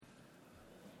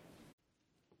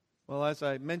Well, as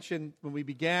I mentioned when we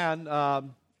began,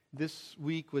 this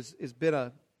week has been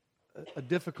a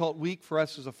difficult week for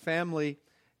us as a family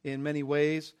in many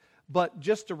ways. But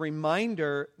just a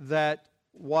reminder that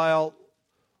while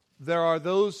there are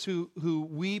those who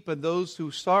weep and those who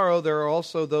sorrow, there are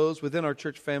also those within our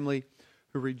church family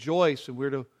who rejoice. And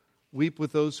we're to weep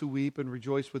with those who weep and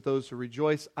rejoice with those who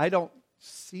rejoice. I don't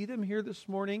see them here this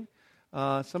morning.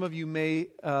 Some of you may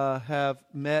have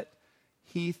met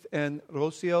Heath and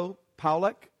Rocio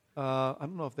Paulek. I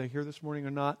don't know if they're here this morning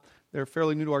or not. They're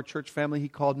fairly new to our church family. He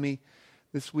called me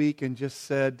this week and just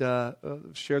said,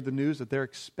 shared the news that they're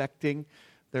expecting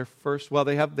their first. Well,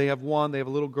 they have one. They have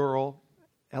a little girl,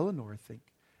 Eleanor, I think,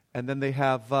 and then they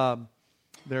have.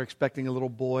 They're expecting a little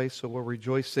boy. So we're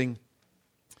rejoicing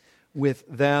with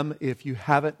them. If you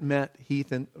haven't met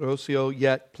Heath and Rocio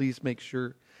yet, please make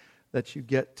sure that you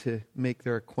get to make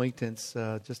their acquaintance.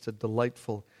 Just a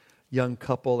delightful young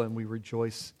couple, and we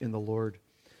rejoice in the Lord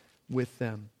with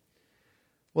them.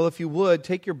 Well, if you would,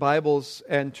 take your Bibles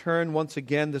and turn once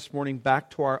again this morning back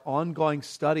to our ongoing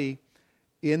study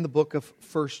in the book of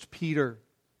 1 Peter.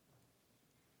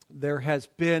 There has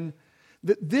been,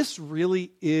 this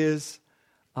really is,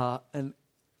 I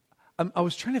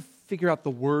was trying to figure out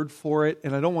the word for it,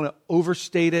 and I don't want to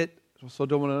overstate it, so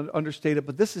don't want to understate it,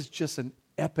 but this is just an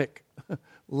epic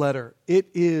letter. It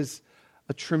is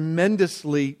a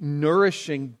tremendously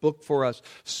nourishing book for us,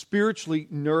 spiritually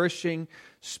nourishing,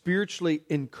 spiritually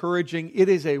encouraging. It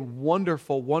is a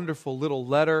wonderful, wonderful little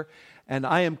letter, and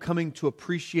I am coming to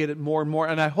appreciate it more and more,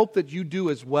 and I hope that you do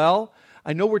as well.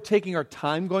 I know we're taking our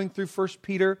time going through 1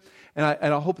 Peter, and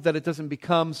I hope that it doesn't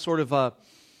become sort of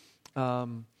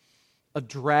a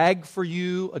drag for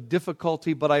you, a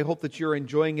difficulty, but I hope that you're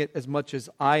enjoying it as much as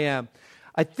I am.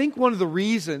 I think one of the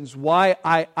reasons why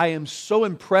I am so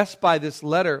impressed by this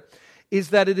letter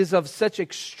is that it is of such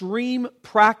extreme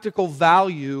practical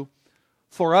value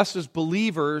for us as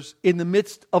believers in the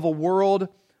midst of a world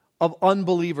of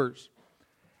unbelievers.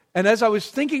 And as I was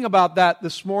thinking about that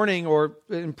this morning, or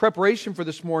in preparation for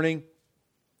this morning,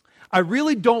 I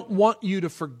really don't want you to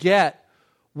forget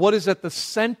what is at the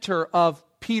center of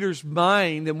Peter's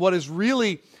mind and what is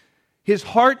really his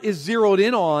heart is zeroed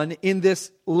in on in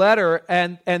this letter,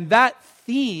 and that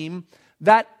theme,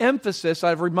 that emphasis,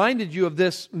 I've reminded you of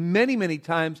this many, many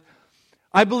times,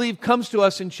 I believe comes to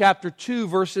us in chapter 2,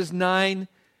 verses 9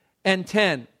 and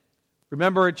 10.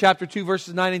 Remember in chapter 2,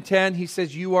 verses 9 and 10, he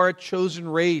says, you are a chosen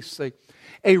race,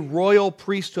 a royal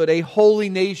priesthood, a holy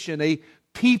nation, a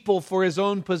people for his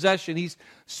own possession. He's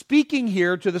speaking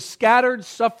here to the scattered,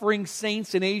 suffering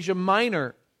saints in Asia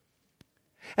Minor.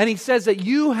 And he says that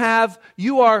you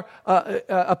are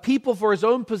a people for his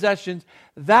own possessions,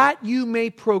 that you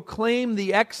may proclaim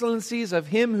the excellencies of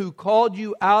him who called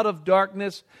you out of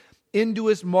darkness into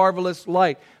his marvelous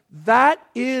light. That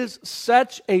is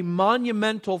such a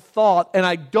monumental thought, and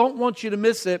I don't want you to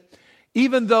miss it,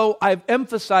 even though I've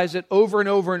emphasized it over and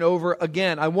over and over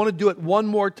again. I want to do it one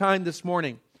more time this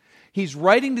morning. He's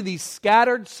writing to these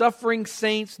scattered, suffering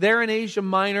saints there in Asia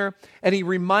Minor, and he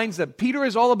reminds them. Peter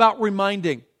is all about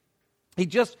reminding.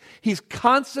 He's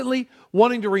constantly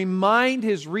wanting to remind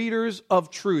his readers of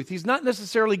truth. He's not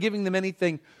necessarily giving them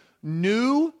anything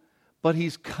new, but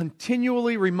he's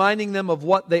continually reminding them of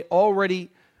what they already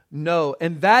know.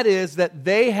 And that is that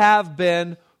they have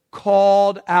been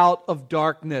called out of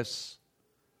darkness.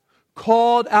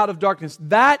 Called out of darkness.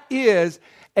 That is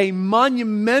a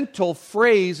monumental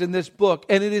phrase in this book,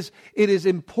 and it is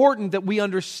important that we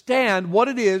understand what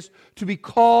it is to be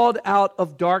called out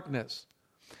of darkness.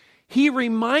 He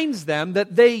reminds them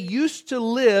that they used to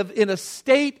live in a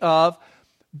state of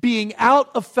being out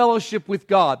of fellowship with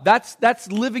God.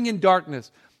 That's living in darkness.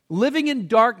 Living in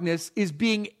darkness is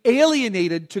being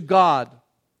alienated to God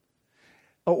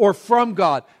or from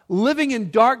God. Living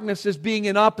in darkness is being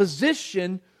in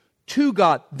opposition to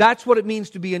God. That's what it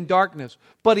means to be in darkness.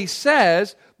 But he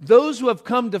says, those who have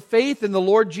come to faith in the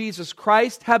Lord Jesus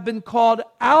Christ have been called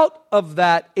out of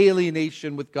that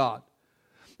alienation with God.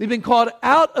 They've been called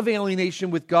out of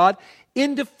alienation with God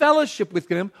into fellowship with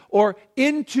Him, or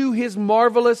into His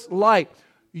marvelous light.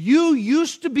 You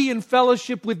used to be in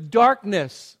fellowship with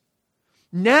darkness.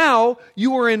 Now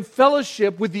you are in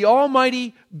fellowship with the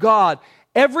Almighty God.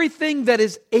 Everything that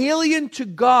is alien to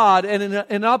God and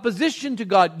in opposition to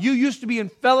God, you used to be in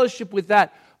fellowship with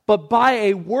that. But by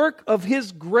a work of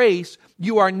His grace,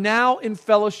 you are now in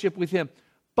fellowship with Him.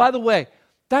 By the way,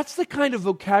 that's the kind of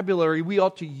vocabulary we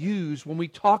ought to use when we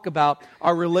talk about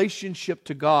our relationship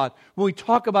to God, when we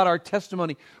talk about our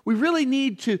testimony. We really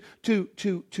need to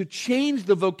change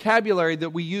the vocabulary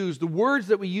that we use, the words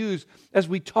that we use as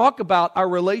we talk about our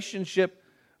relationship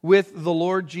with the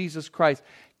Lord Jesus Christ.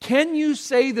 Can you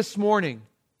say this morning,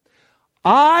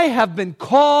 I have been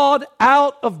called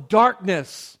out of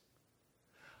darkness.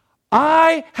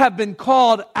 I have been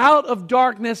called out of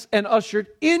darkness and ushered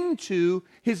into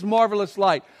His marvelous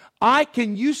light.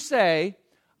 Can you say,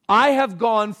 I have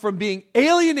gone from being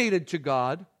alienated to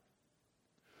God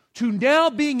to now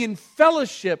being in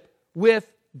fellowship with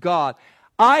God.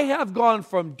 I have gone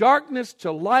from darkness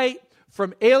to light,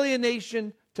 from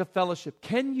alienation to fellowship.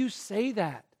 Can you say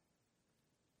that?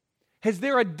 Has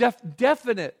there a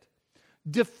definitive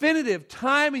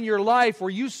time in your life where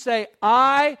you say,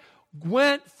 I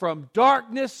went from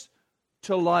darkness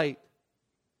to light?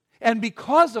 And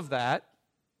because of that,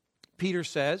 Peter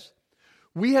says,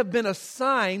 we have been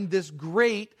assigned this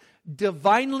great,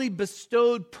 divinely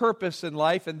bestowed purpose in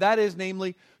life, and that is,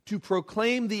 namely, to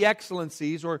proclaim the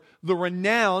excellencies or the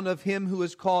renown of Him who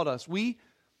has called us. We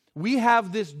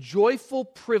have this joyful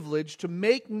privilege to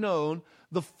make known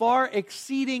the far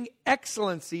exceeding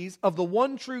excellencies of the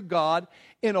one true God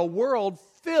in a world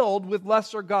filled with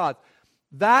lesser gods.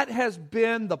 That has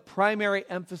been the primary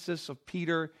emphasis of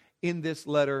Peter in this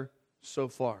letter so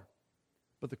far.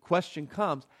 But the question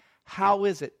comes, how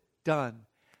is it done?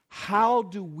 How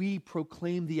do we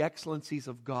proclaim the excellencies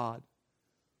of God?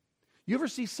 You ever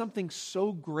see something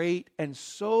so great and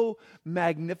so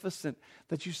magnificent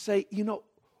that you say,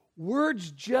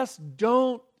 words just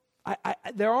don't,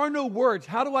 there are no words.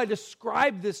 How do I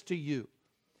describe this to you?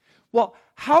 Well,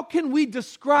 how can we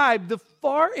describe the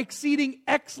far exceeding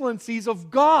excellencies of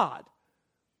God?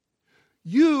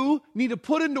 You need to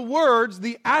put into words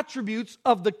the attributes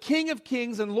of the King of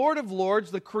Kings and Lord of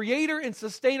Lords, the creator and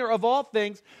sustainer of all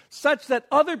things, such that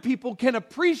other people can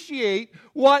appreciate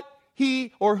what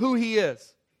He or who He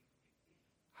is.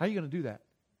 How are you going to do that?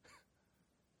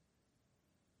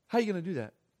 How are you going to do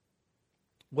that?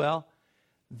 Well,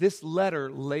 this letter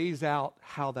lays out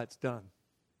how that's done.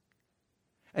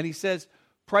 And he says,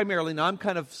 primarily, now I'm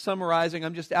kind of summarizing,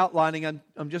 I'm just outlining,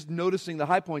 I'm just noticing the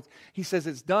high points. He says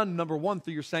it's done, number one,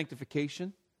 through your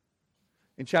sanctification.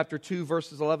 In chapter 2,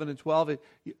 verses 11 and 12,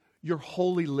 your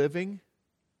holy living.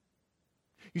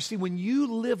 You see, when you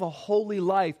live a holy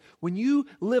life, when you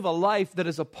live a life that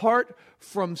is apart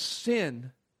from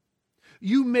sin,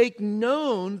 you make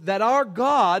known that our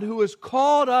God, who has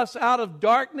called us out of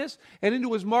darkness and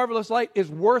into His marvelous light, is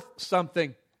worth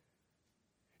something.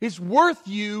 It's worth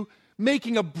you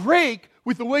making a break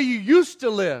with the way you used to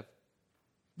live.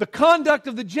 The conduct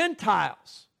of the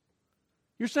Gentiles.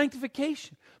 Your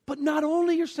sanctification. But not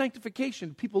only your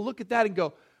sanctification. People look at that and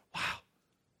go, wow,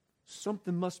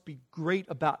 something must be great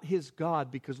about his God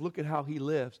because look at how he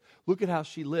lives. Look at how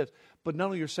she lives. But not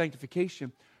only your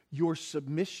sanctification, your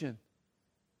submission.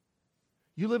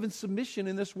 You live in submission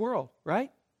in this world,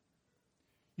 right?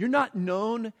 You're not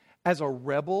known as a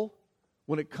rebel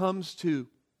when it comes to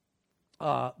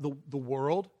the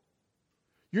world.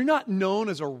 You're not known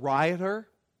as a rioter.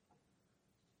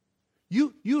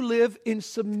 You live in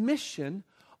submission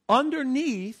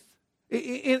underneath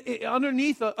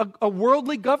a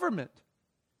worldly government.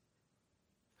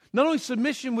 Not only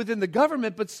submission within the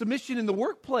government, but submission in the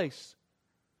workplace.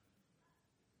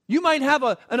 You might have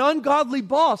an ungodly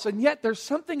boss, and yet there's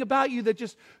something about you that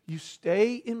you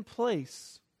stay in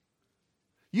place.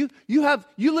 You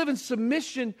live in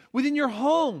submission within your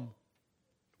home,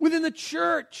 within the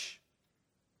church.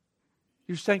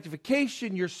 Your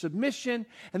sanctification, your submission.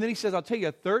 And then he says, I'll tell you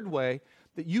a third way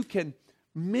that you can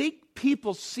make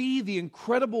people see the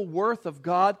incredible worth of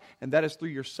God, and that is through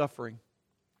your suffering.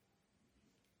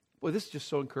 Boy, this is just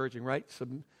so encouraging, right?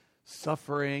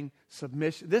 Suffering,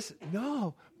 submission.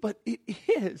 But it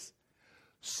is.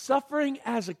 Suffering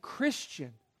as a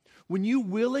Christian, when you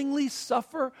willingly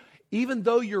suffer, even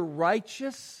though you're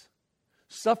righteous,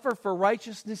 suffer for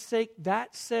righteousness' sake,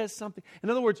 that says something. In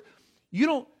other words,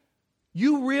 you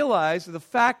realize the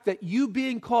fact that you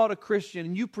being called a Christian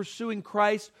and you pursuing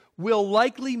Christ will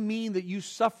likely mean that you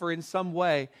suffer in some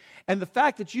way. And the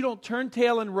fact that you don't turn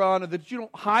tail and run, or that you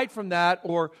don't hide from that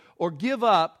or give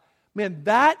up, man,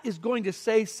 that is going to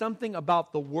say something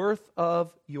about the worth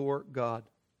of your God.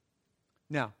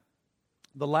 Now,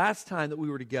 the last time that we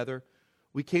were together,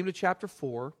 we came to chapter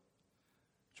 4, which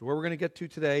is where we're going to get to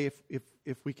today,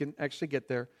 if we can actually get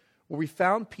there, where we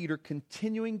found Peter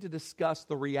continuing to discuss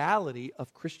the reality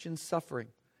of Christian suffering.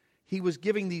 He was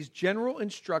giving these general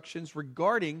instructions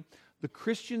regarding the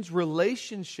Christian's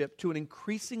relationship to an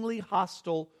increasingly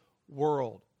hostile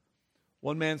world.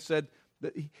 One man said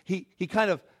that he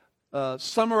kind of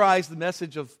summarized the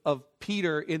message of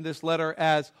Peter in this letter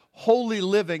as holy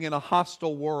living in a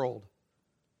hostile world.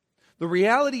 The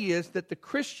reality is that the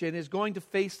Christian is going to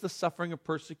face the suffering of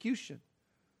persecution.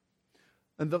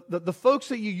 And the folks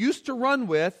that you used to run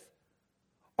with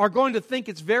are going to think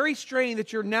it's very strange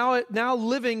that you're now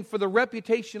living for the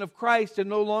reputation of Christ and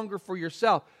no longer for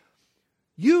yourself.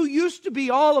 You used to be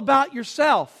all about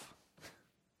yourself.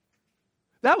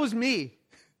 That was me.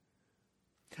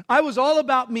 I was all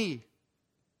about me.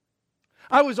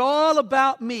 I was all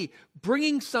about me,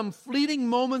 bringing some fleeting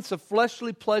moments of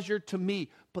fleshly pleasure to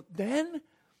me. But then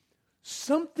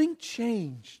something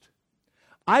changed.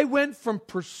 I went from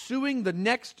pursuing the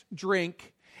next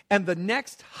drink and the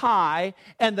next high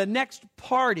and the next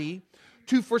party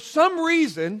to, for some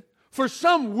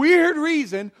weird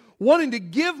reason, wanting to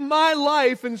give my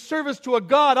life in service to a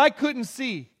God I couldn't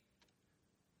see.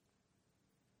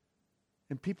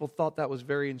 And people thought that was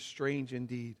very strange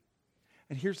indeed.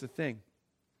 And here's the thing.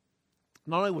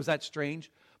 Not only was that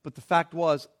strange, but the fact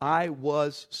was, I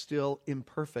was still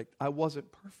imperfect. I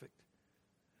wasn't perfect.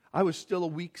 I was still a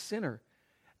weak sinner.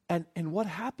 And what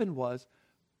happened was,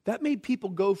 that made people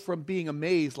go from being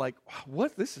amazed, like,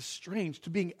 what? This is strange, to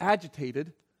being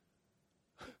agitated.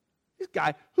 This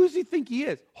guy, who does he think he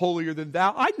is? Holier than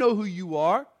thou. I know who you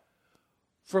are.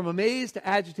 From amazed to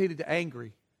agitated to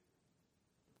angry.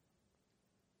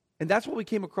 And that's what we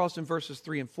came across in verses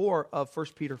 3 and 4 of 1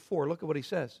 Peter 4. Look at what he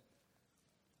says.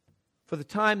 For the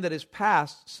time that is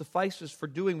past suffices for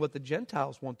doing what the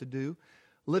Gentiles want to do,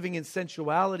 living in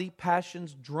sensuality,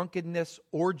 passions, drunkenness,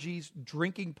 orgies,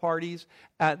 drinking parties,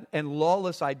 and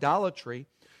lawless idolatry.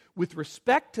 With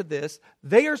respect to this,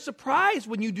 they are surprised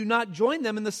when you do not join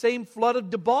them in the same flood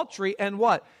of debauchery. And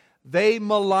what? They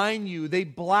malign you, they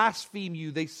blaspheme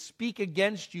you, they speak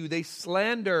against you, they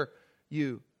slander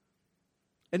you.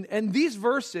 And these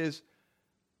verses,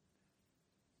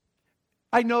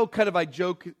 I know I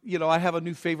joke, I have a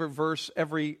new favorite verse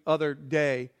every other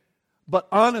day. But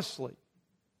honestly,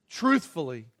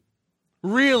 truthfully,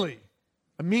 really,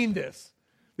 I mean this.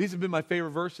 These have been my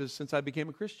favorite verses since I became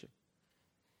a Christian.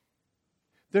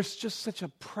 There's just such a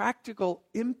practical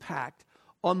impact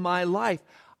on my life.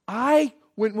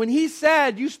 When he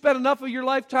said, you spent enough of your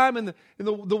lifetime in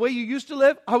the way you used to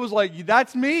live, I was like,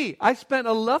 that's me. I spent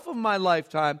enough of my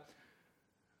lifetime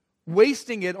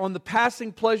wasting it on the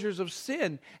passing pleasures of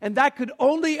sin. And that could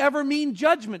only ever mean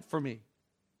judgment for me.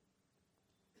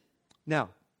 Now,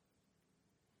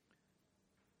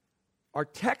 our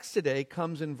text today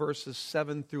comes in verses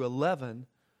 7 through 11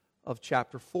 of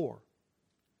chapter 4.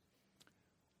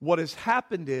 What has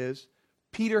happened is,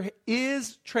 Peter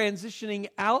is transitioning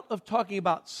out of talking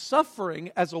about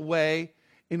suffering as a way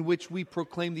in which we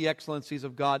proclaim the excellencies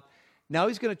of God. Now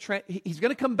he's going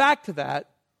to come back to that,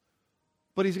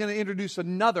 but he's going to introduce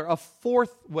a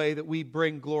fourth way that we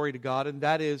bring glory to God, and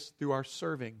that is through our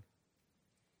serving.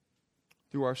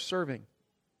 Through our serving.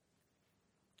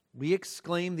 We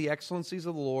exclaim the excellencies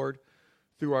of the Lord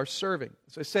through our serving.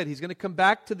 As I said, he's going to come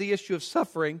back to the issue of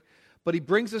suffering, but he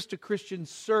brings us to Christian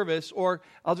service, or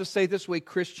I'll just say it this way,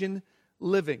 Christian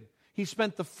living. He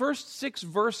spent the first 6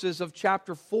 verses of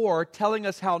chapter 4 telling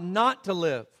us how not to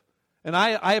live. And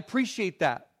I appreciate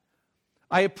that.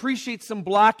 I appreciate some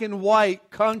black and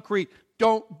white, concrete,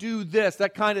 don't do this,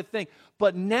 that kind of thing.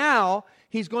 But now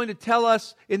he's going to tell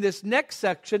us in this next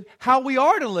section how we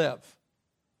are to live.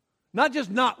 Not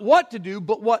just not what to do,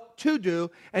 but what to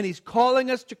do. And he's calling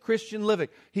us to Christian living.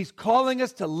 He's calling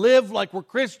us to live like we're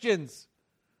Christians.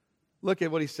 Look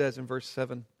at what he says in verse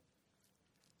 7.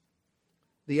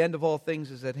 The end of all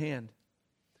things is at hand.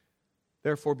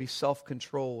 Therefore be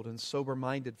self-controlled and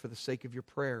sober-minded for the sake of your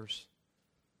prayers.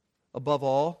 Above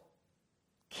all,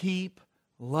 keep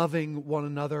loving one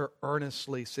another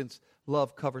earnestly, since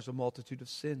love covers a multitude of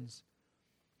sins.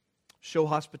 Show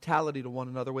hospitality to one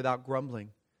another without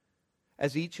grumbling.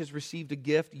 As each has received a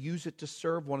gift, use it to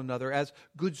serve one another as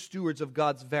good stewards of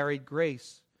God's varied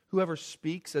grace. Whoever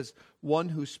speaks as one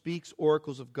who speaks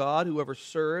oracles of God, whoever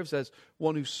serves as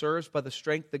one who serves by the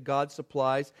strength that God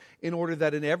supplies, in order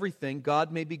that in everything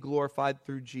God may be glorified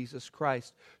through Jesus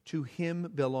Christ. To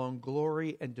him belong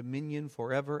glory and dominion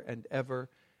forever and ever.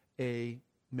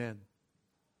 Amen.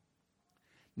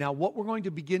 Now, what we're going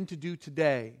to begin to do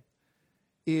today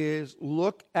is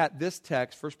look at this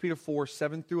text, 1 Peter 4,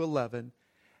 7 through 11,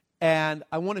 and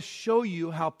I want to show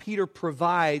you how Peter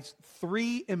provides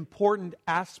 3 important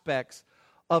aspects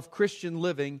of Christian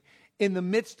living in the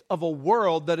midst of a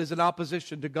world that is in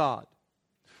opposition to God.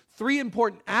 3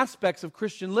 important aspects of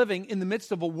Christian living in the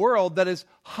midst of a world that is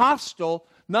hostile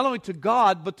not only to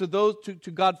God, but to those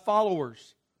to God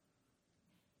followers.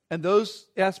 And those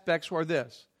aspects are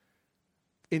this.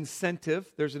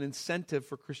 Incentive. There's an incentive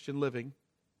for Christian living.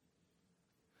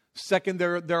 Second,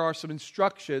 there are some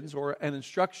instructions or an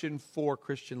instruction for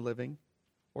Christian living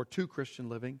or to Christian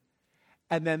living.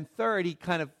 And then third, he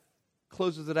kind of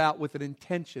closes it out with an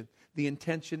intention, the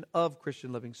intention of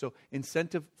Christian living. So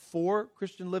incentive for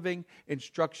Christian living,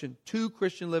 instruction to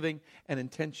Christian living, and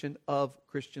intention of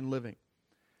Christian living.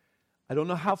 I don't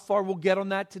know how far we'll get on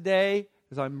that today,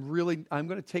 because I'm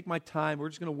going to take my time. We're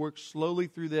just going to work slowly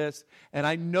through this, and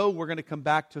I know we're going to come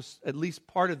back to at least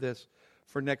part of this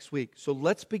for next week. So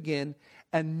let's begin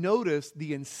and notice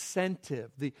the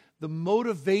incentive, the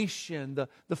motivation,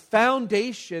 the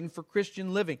foundation for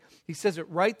Christian living. He says it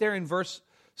right there in verse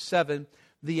 7.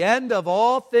 The end of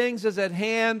all things is at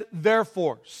hand,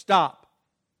 therefore, stop.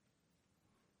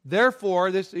 Therefore,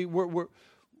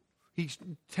 he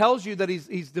tells you that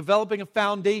he's developing a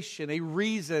foundation, a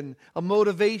reason, a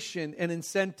motivation, an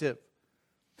incentive.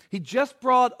 He just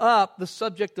brought up the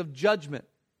subject of judgment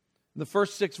in the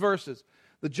first 6 verses.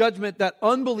 The judgment that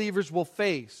unbelievers will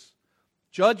face.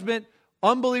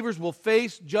 Unbelievers will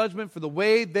face judgment for the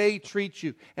way they treat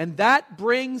you. And that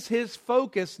brings his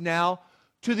focus now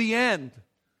to the end.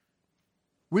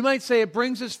 We might say it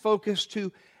brings his focus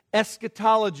to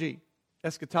eschatology.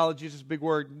 Eschatology is a big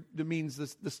word that means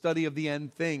the study of the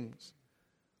end things.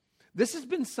 This has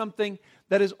been something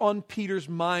that is on Peter's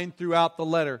mind throughout the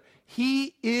letter.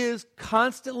 He is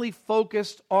constantly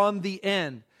focused on the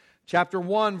end. Chapter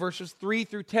 1, verses 3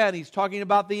 through 10, he's talking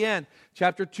about the end.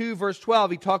 Chapter 2, verse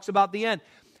 12, he talks about the end.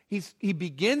 He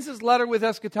begins his letter with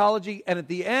eschatology, and at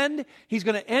the end, he's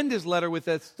going to end his letter with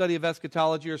a study of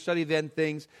eschatology or study of the end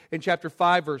things in chapter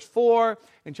 5, verse 4,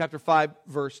 and chapter 5,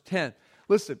 verse 10.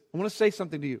 Listen, I want to say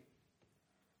something to you.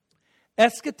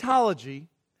 Eschatology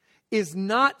is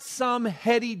not some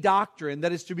heady doctrine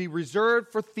that is to be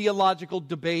reserved for theological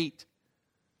debate.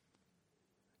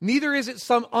 Neither is it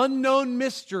some unknown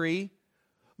mystery.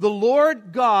 The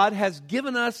Lord God has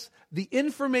given us the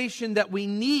information that we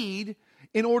need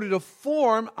in order to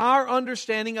form our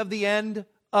understanding of the end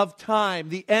of time,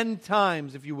 the end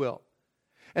times, if you will.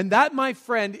 And that, my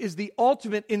friend, is the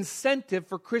ultimate incentive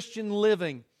for Christian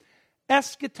living.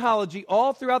 Eschatology,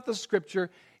 all throughout the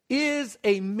Scripture, is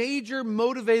a major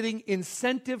motivating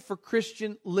incentive for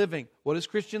Christian living. What is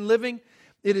Christian living?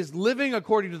 It is living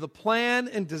according to the plan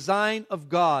and design of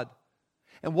God.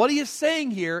 And what he is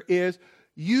saying here is,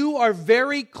 you are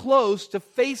very close to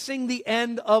facing the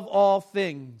end of all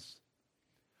things.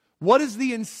 What is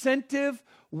the incentive?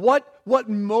 What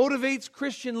motivates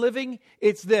Christian living?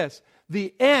 It's this.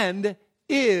 The end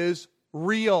is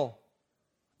real.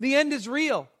 The end is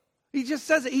real. He just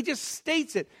says it. He just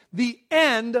states it. The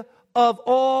end of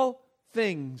all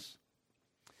things.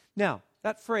 Now,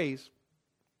 that phrase,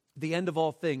 the end of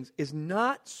all things, is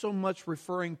not so much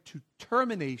referring to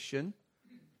termination,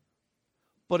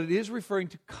 but it is referring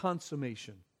to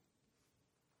consummation.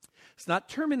 It's not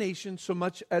termination so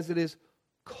much as it is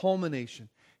culmination.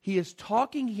 He is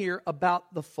talking here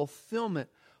about the fulfillment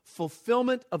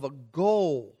of a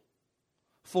goal,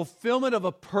 fulfillment of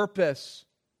a purpose.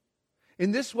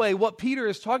 In this way, what Peter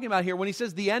is talking about here, when he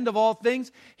says the end of all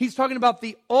things, he's talking about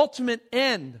the ultimate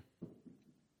end.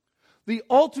 The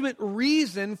ultimate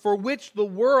reason for which the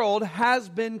world has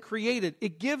been created.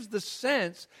 It gives the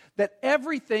sense that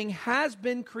everything has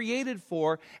been created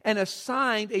for and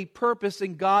assigned a purpose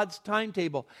in God's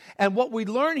timetable. And what we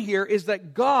learn here is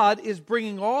that God is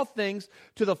bringing all things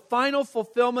to the final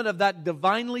fulfillment of that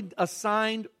divinely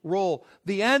assigned role.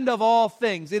 The end of all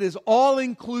things. It is all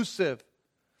inclusive.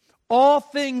 All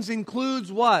things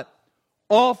includes what?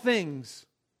 All things.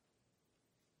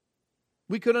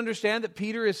 We could understand that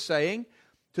Peter is saying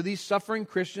to these suffering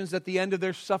Christians that the end of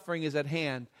their suffering is at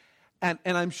hand. And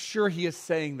I'm sure he is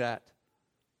saying that.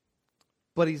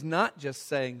 But he's not just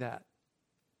saying that.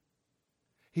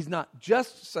 He's not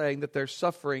just saying that their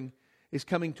suffering is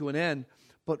coming to an end,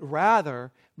 but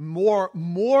rather,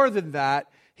 more than that,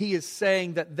 he is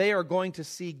saying that they are going to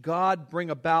see God bring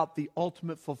about the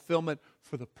ultimate fulfillment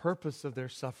for the purpose of their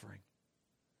suffering.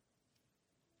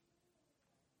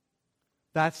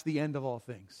 That's the end of all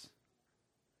things.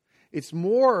 It's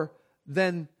more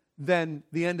than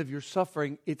the end of your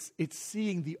suffering. It's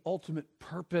seeing the ultimate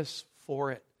purpose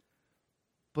for it.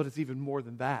 But it's even more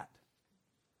than that.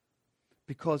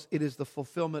 Because it is the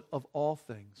fulfillment of all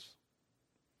things.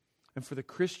 And for the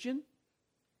Christian,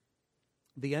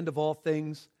 the end of all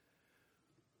things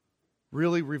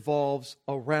really revolves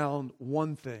around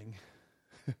one thing.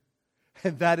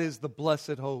 And that is the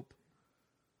blessed hope.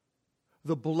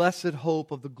 The blessed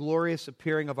hope of the glorious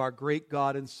appearing of our great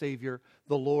God and Savior,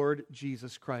 the Lord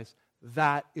Jesus Christ.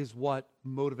 That is what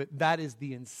motivates, that is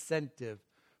the incentive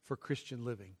for Christian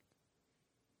living.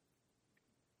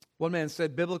 One man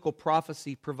said, biblical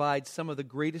prophecy provides some of the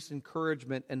greatest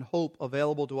encouragement and hope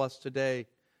available to us today.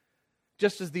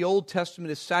 Just as the Old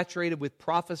Testament is saturated with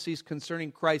prophecies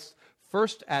concerning Christ's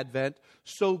first advent,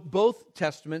 so both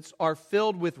testaments are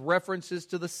filled with references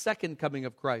to the second coming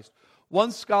of Christ.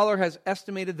 One scholar has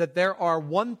estimated that there are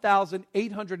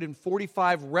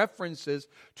 1,845 references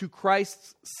to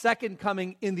Christ's second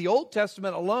coming in the Old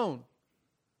Testament alone,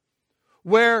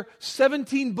 where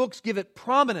 17 books give it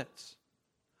prominence.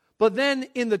 But then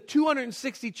in the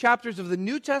 260 chapters of the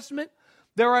New Testament,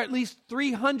 there are at least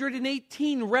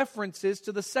 318 references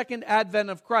to the second advent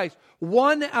of Christ.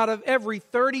 1 out of every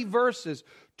 30 verses.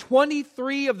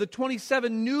 23 of the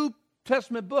 27 New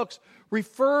Testament books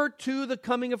refer to the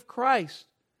coming of Christ.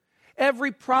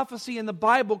 Every prophecy in the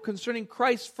Bible concerning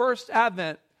Christ's first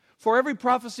advent, for every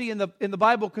prophecy in the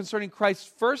Bible concerning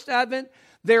Christ's first advent,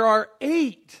 there are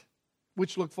 8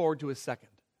 which look forward to his second.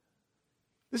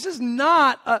 This is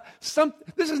not a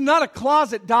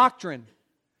closet doctrine.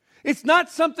 It's not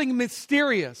something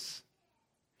mysterious.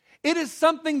 It is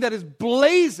something that is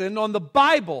blazoned on the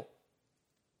Bible.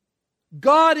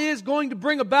 God is going to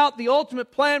bring about the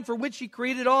ultimate plan for which He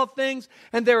created all things,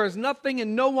 and there is nothing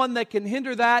and no one that can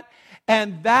hinder that,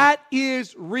 and that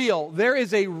is real. There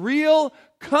is a real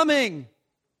coming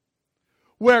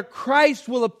where Christ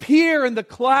will appear in the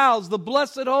clouds, the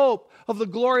blessed hope of the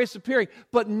glorious appearing.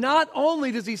 But not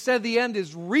only does He say the end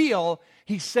is real,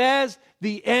 He says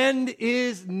the end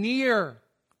is near.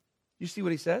 You see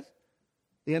what He says?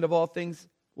 The end of all things,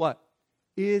 what?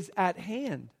 Is at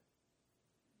hand.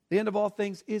 The end of all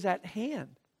things is at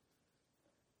hand.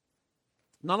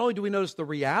 Not only do we notice the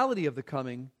reality of the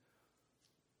coming,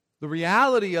 the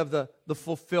reality of the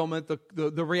fulfillment,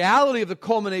 the reality of the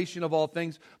culmination of all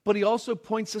things, but He also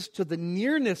points us to the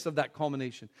nearness of that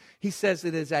culmination. He says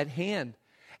it is at hand.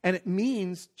 And it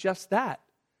means just that.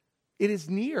 It is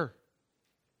near.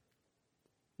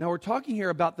 Now we're talking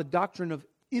here about the doctrine of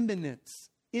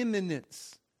imminence.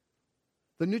 Imminence.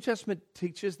 The New Testament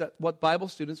teaches that what Bible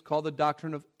students call the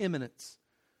doctrine of imminence.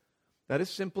 That is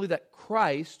simply that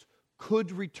Christ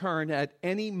could return at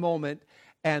any moment,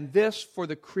 and this, for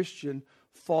the Christian,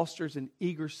 fosters an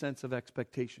eager sense of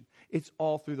expectation. It's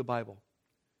all through the Bible.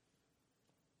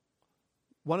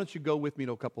 Why don't you go with me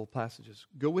to a couple of passages?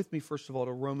 Go with me, first of all,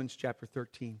 to Romans chapter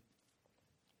 13.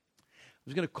 I'm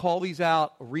just going to call these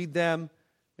out, read them,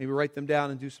 maybe write them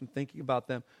down and do some thinking about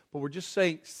them. But we're just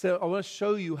saying, so I want to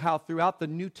show you how throughout the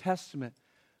New Testament,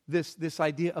 this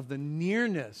idea of the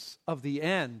nearness of the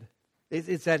end,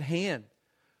 it's at hand.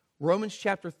 Romans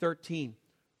chapter 13,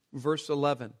 verse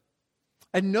 11.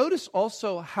 And notice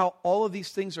also how all of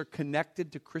these things are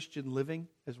connected to Christian living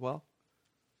as well.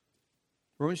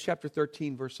 Romans chapter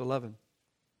 13, verse 11.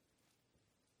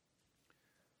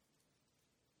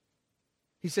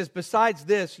 He says, besides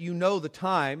this, you know the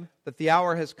time, that the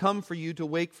hour has come for you to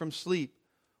wake from sleep.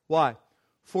 Why?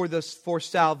 For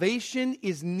salvation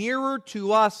is nearer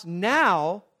to us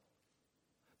now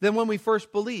than when we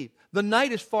first believed. The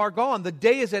night is far gone, the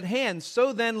day is at hand.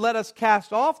 So then let us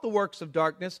cast off the works of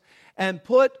darkness and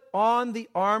put on the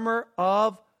armor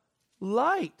of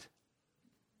light.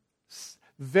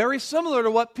 Very similar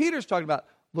to what Peter's talking about.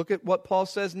 Look at what Paul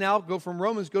says now. Go from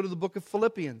Romans, go to the book of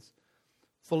Philippians.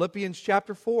 Philippians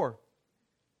chapter 4.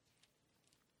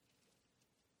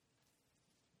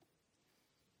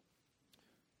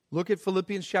 Look at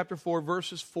Philippians chapter 4,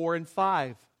 verses 4 and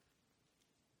 5.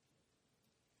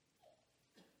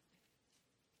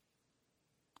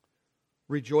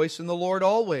 Rejoice in the Lord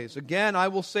always. Again, I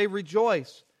will say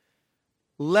rejoice.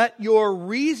 Let your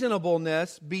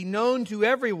reasonableness be known to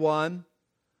everyone.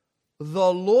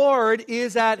 The Lord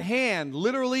is at hand.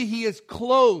 Literally, He is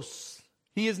close.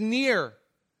 He is near.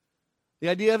 The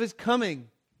idea of His coming.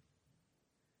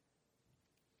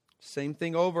 Same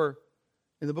thing over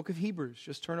in the book of Hebrews.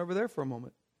 Just turn over there for a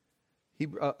moment.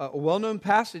 A well-known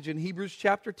passage in Hebrews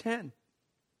chapter 10.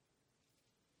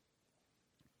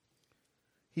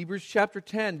 Hebrews chapter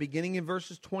 10, beginning in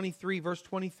verse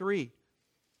 23.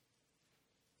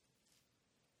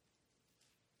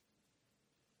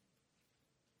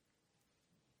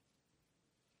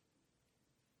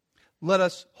 Let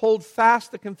us hold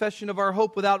fast the confession of our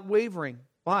hope without wavering.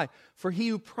 Why? For He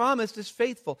who promised is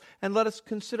faithful. And let us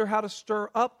consider how to stir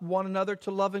up one another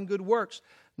to love and good works,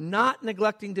 not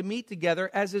neglecting to meet together,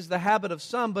 as is the habit of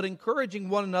some, but encouraging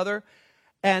one another,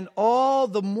 and all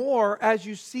the more as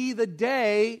you see the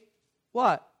day,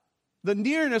 what? The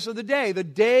nearness of the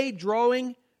day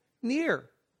drawing near.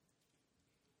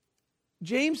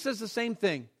 James says the same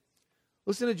thing.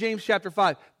 Listen to James chapter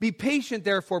 5. Be patient,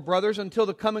 therefore, brothers, until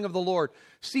the coming of the Lord.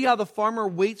 See how the farmer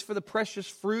waits for the precious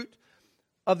fruit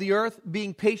of the earth,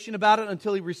 being patient about it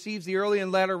until he receives the early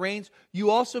and latter rains,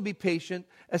 you also be patient.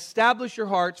 Establish your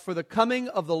hearts, for the coming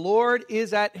of the Lord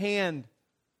is at hand.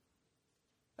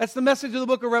 That's the message of the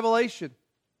book of Revelation.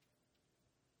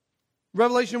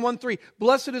 Revelation 1:3.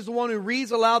 Blessed is the one who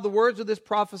reads aloud the words of this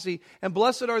prophecy, and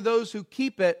blessed are those who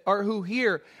keep it, or who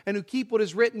hear, and who keep what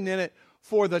is written in it,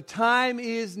 for the time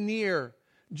is near.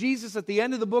 Jesus at the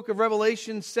end of the book of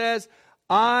Revelation says,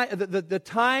 the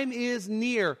time is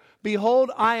near. Behold,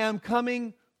 I am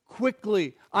coming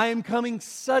quickly. I am coming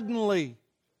suddenly.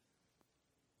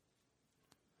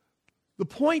 The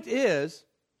point is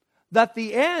that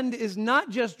the end is not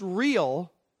just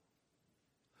real,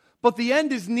 but the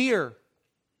end is near.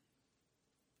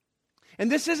 And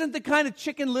this isn't the kind of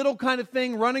Chicken Little kind of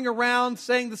thing running around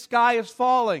saying the sky is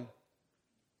falling.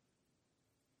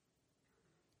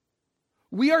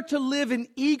 We are to live in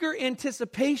eager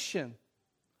anticipation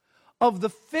of the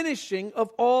finishing of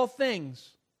all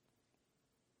things.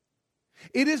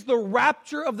 It is the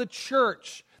rapture of the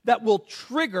church that will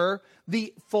trigger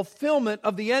the fulfillment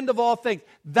of the end of all things.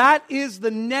 That is the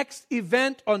next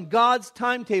event on God's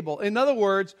timetable. In other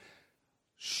words,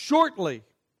 shortly,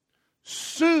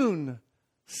 soon,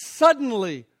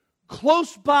 suddenly,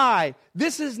 close by,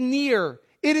 this is near,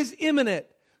 it is imminent.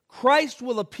 Christ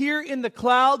will appear in the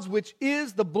clouds, which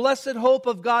is the blessed hope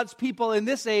of God's people in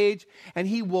this age, and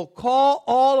He will call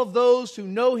all of those who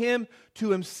know Him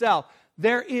to Himself.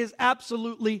 There is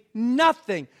absolutely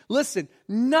nothing, listen,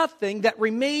 nothing that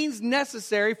remains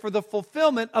necessary for the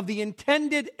fulfillment of the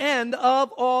intended end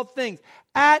of all things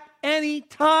at any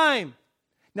time.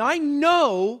 Now, I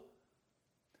know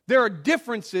there are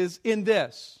differences in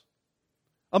this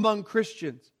among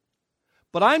Christians.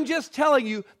 But I'm just telling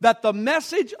you that the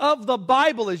message of the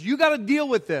Bible is you got to deal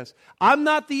with this. I'm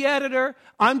not the editor.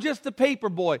 I'm just the paper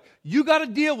boy. You got to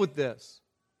deal with this.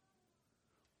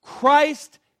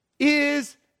 Christ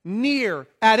is near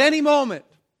at any moment.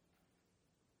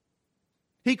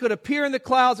 He could appear in the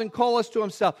clouds and call us to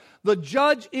Himself. The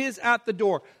judge is at the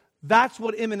door. That's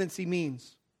what imminency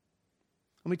means.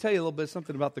 Let me tell you a little bit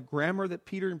something about the grammar that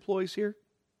Peter employs here.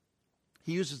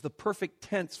 He uses the perfect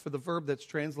tense for the verb that's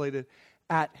translated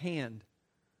at hand.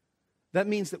 That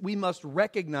means that we must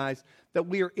recognize that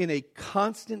we are in a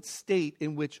constant state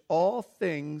in which all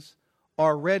things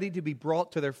are ready to be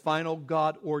brought to their final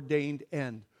God-ordained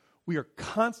end. We are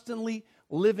constantly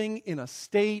living in a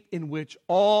state in which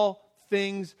all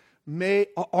things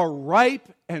are ripe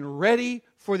and ready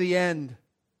for the end.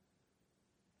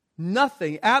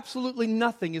 Nothing, absolutely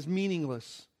nothing is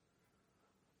meaningless.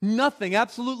 Nothing,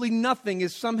 absolutely nothing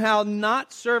is somehow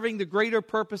not serving the greater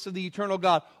purpose of the eternal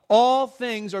God. All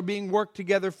things are being worked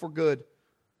together for good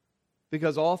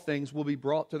because all things will be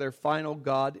brought to their final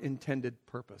God-intended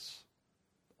purpose.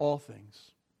 All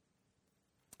things.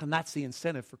 And that's the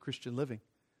incentive for Christian living.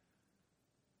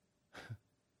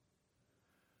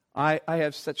 I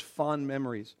have such fond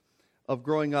memories of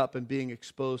growing up and being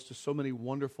exposed to so many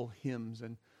wonderful hymns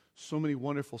and so many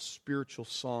wonderful spiritual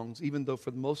songs, even though for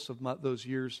most of those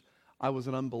years I was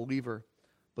an unbeliever.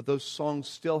 But those songs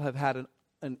still have had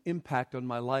an impact on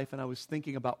my life, and I was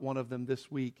thinking about one of them this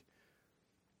week.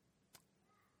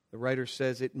 The writer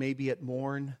says, "It may be at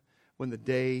morn when the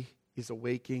day is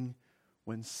awaking,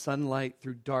 when sunlight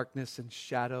through darkness and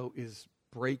shadow is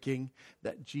breaking,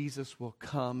 that Jesus will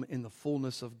come in the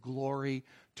fullness of glory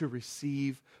to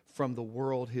receive from the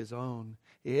world His own.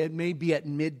 It may be at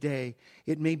midday,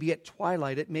 it may be at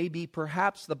twilight, it may be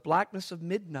perhaps the blackness of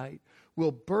midnight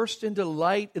will burst into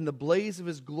light in the blaze of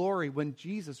His glory when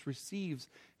Jesus receives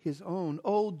His own.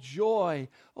 Oh joy,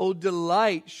 oh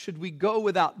delight, should we go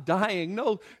without dying.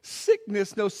 No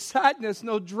sickness, no sadness,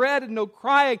 no dread, and no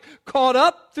crying. Caught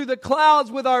up through the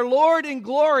clouds with our Lord in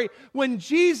glory when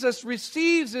Jesus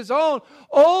receives His own.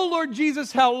 Oh Lord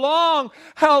Jesus, how long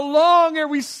ere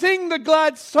we sing the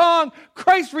glad song,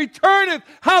 Christ returneth,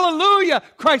 hallelujah,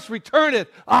 Christ returneth,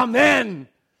 amen.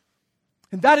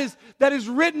 And that is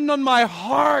written on my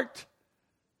heart.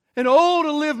 And oh,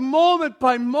 to live moment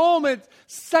by moment,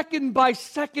 second by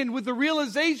second, with the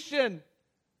realization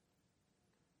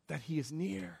that He is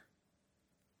near.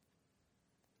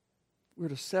 We're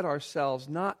to set ourselves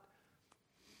not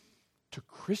to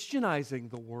Christianizing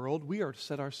the world, we are to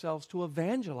set ourselves to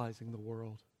evangelizing the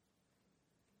world.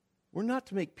 We're not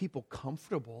to make people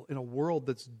comfortable in a world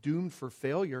that's doomed for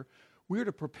failure. We're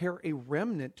to prepare a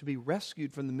remnant to be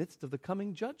rescued from the midst of the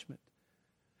coming judgment.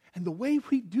 And the way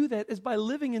we do that is by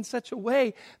living in such a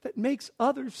way that makes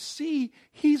others see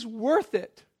He's worth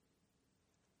it.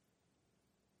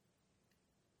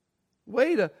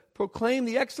 Way to proclaim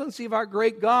the excellency of our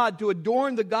great God, to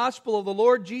adorn the gospel of the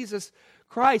Lord Jesus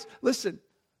Christ. Listen,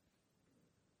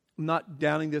 I'm not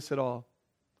downing this at all.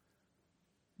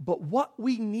 But what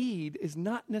we need is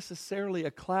not necessarily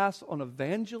a class on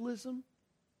evangelism.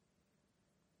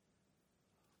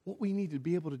 What we need to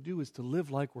be able to do is to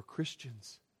live like we're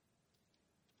Christians.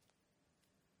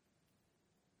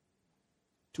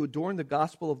 To adorn the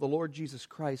gospel of the Lord Jesus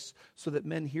Christ so that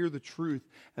men hear the truth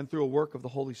and through a work of the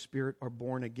Holy Spirit are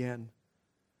born again.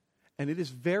 And it is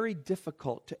very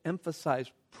difficult to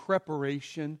emphasize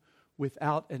preparation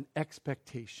without an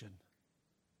expectation.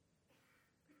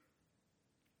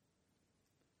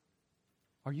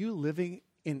 Are you living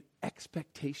in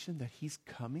expectation that He's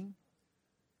coming?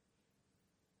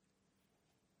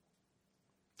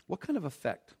 What kind of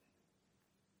effect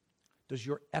does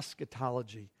your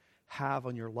eschatology have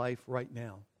on your life right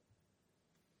now?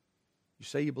 You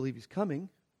say you believe He's coming.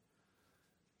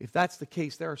 If that's the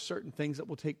case, there are certain things that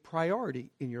will take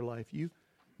priority in your life.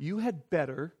 We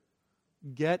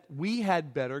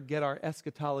had better get our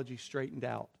eschatology straightened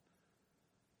out.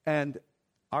 And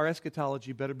our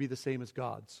eschatology better be the same as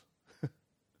God's.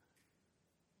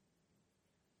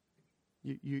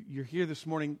 You're here this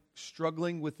morning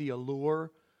struggling with the allure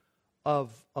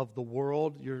of the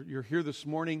world. You're here this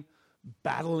morning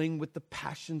battling with the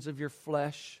passions of your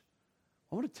flesh.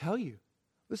 I want to tell you,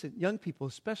 listen, young people,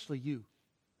 especially you,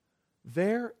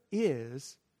 there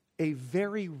is a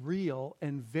very real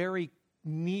and very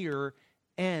near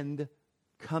end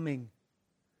coming.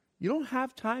 You don't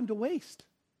have time to waste.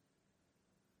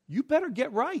 You better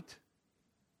get right.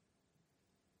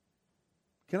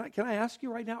 Can I ask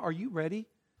you right now, are you ready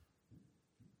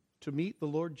to meet the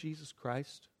Lord Jesus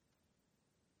Christ?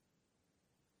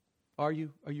 Are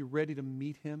you ready to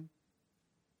meet Him?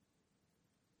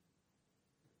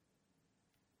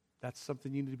 That's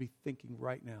something you need to be thinking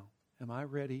right now. Am I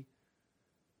ready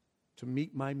to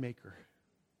meet my Maker?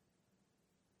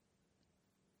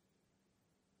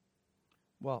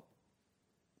 Well,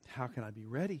 how can I be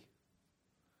ready?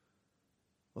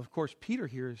 Well, of course, Peter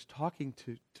here is talking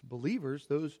to believers,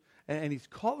 and he's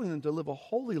calling them to live a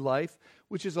holy life,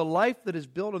 which is a life that is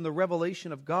built on the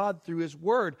revelation of God through His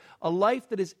Word, a life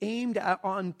that is aimed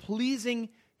on pleasing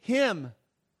Him.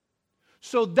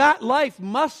 So that life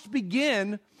must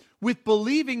begin with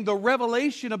believing the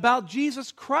revelation about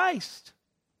Jesus Christ.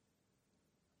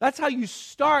 That's how you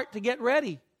start to get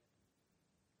ready.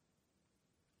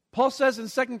 Paul says in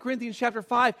 2 Corinthians chapter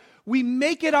 5, we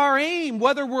make it our aim,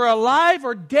 whether we're alive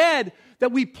or dead,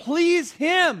 that we please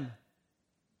Him.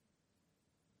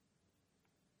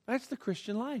 That's the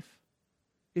Christian life.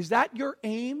 Is that your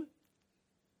aim?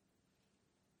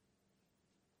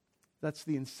 That's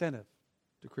the incentive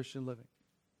to Christian living.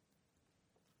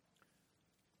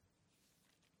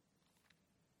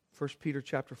 1 Peter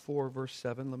chapter 4, verse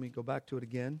 7. Let me go back to it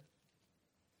again.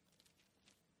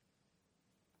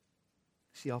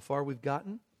 See how far we've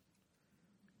gotten?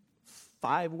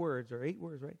 5 words or 8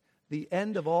 words, right? The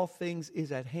end of all things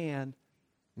is at hand.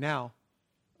 Now,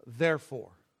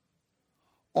 therefore,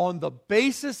 on the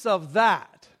basis of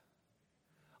that,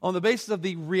 on the basis of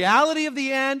the reality of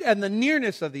the end and the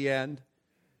nearness of the end,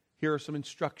 here are some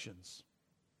instructions.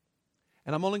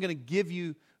 And I'm only going to give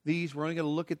you these. We're only going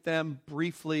to look at them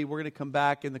briefly. We're going to come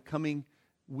back in the coming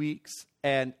weeks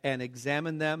and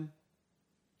examine them.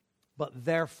 But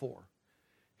therefore,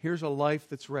 here's a life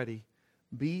that's ready.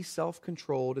 Be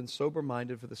self-controlled and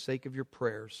sober-minded for the sake of your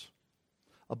prayers.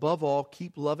 Above all,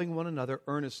 keep loving one another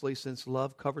earnestly, since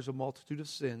love covers a multitude of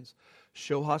sins.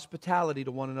 Show hospitality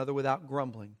to one another without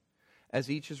grumbling. As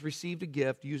each has received a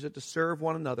gift, use it to serve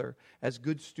one another as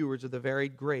good stewards of the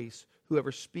varied grace.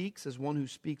 Whoever speaks as one who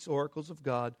speaks oracles of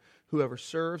God. Whoever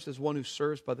serves as one who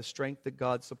serves by the strength that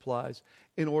God supplies,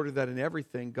 in order that in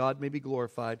everything God may be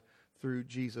glorified through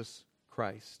Jesus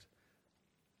Christ.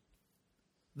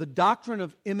 The doctrine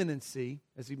of imminency,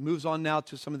 as he moves on now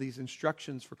to some of these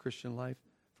instructions for Christian life,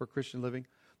 for Christian living,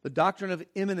 the doctrine of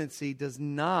imminency does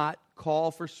not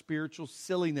call for spiritual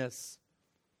silliness.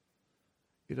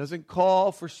 It doesn't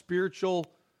call for spiritual,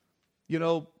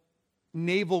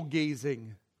 navel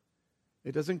gazing.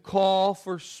 It doesn't call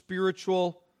for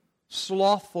spiritual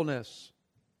slothfulness.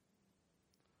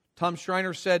 Tom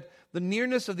Schreiner said, the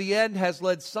nearness of the end has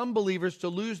led some believers to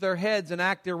lose their heads and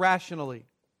act irrationally.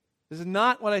 This is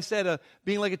not what I said,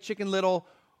 being like a Chicken Little,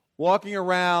 walking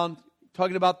around,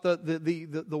 talking about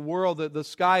the world, the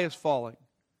sky is falling.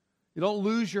 You don't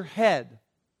lose your head.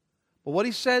 But what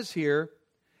he says here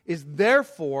is,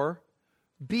 therefore,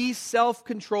 be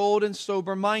self-controlled and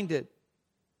sober-minded.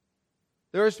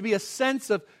 There is to be a sense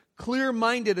of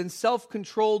clear-minded and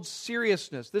self-controlled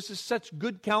seriousness. This is such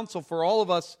good counsel for all of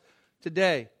us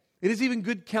today. It is even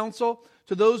good counsel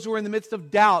to those who are in the midst of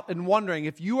doubt and wondering.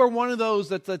 If you are one of those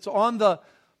that's on the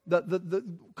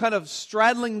the kind of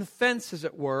straddling the fence, as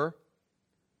it were,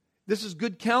 this is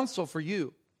good counsel for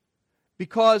you.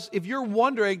 Because if you're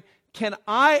wondering, can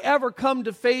I ever come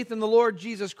to faith in the Lord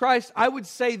Jesus Christ? I would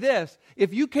say this.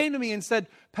 If you came to me and said,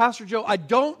 Pastor Joe, I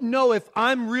don't know if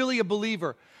I'm really a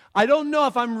believer. I don't know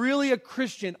if I'm really a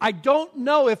Christian. I don't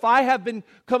know if I have been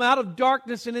come out of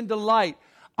darkness and into light.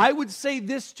 I would say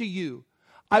this to you.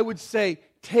 I would say,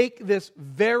 take this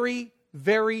very,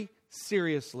 very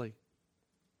seriously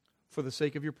for the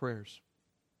sake of your prayers.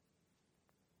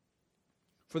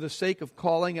 For the sake of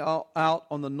calling out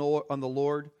on the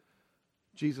Lord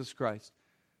Jesus Christ.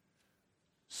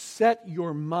 Set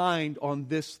your mind on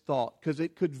this thought, because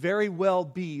it could very well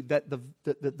be that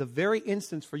the very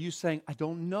instance for you saying, I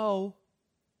don't know,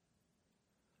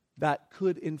 that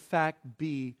could in fact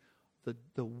be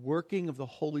the working of the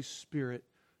Holy Spirit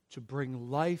to bring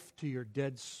life to your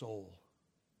dead soul.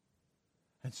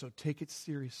 And so take it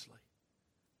seriously.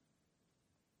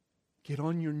 Get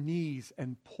on your knees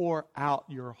and pour out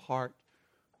your heart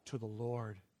to the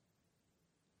Lord.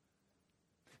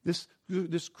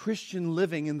 This Christian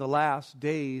living in the last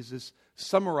days is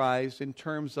summarized in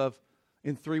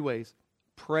three ways: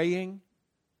 praying,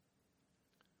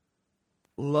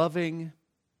 loving,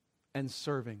 and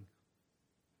serving.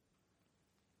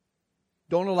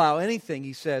 Don't allow anything,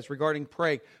 he says, regarding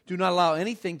praying. Do not allow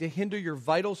anything to hinder your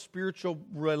vital spiritual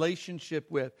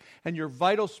relationship with and your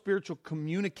vital spiritual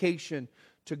communication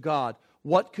to God.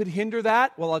 What could hinder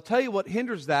that? Well, I'll tell you what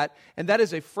hinders that, and that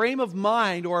is a frame of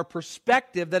mind or a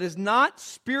perspective that is not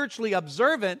spiritually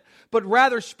observant, but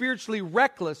rather spiritually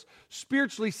reckless,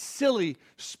 spiritually silly,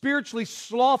 spiritually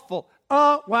slothful.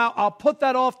 Oh, wow, I'll put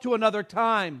that off to another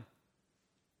time.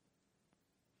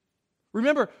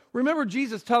 Remember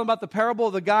Jesus telling about the parable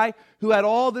of the guy who had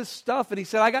all this stuff, and he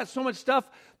said, I got so much stuff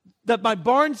that my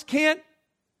barns can't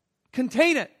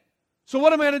contain it. So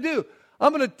what am I going to do?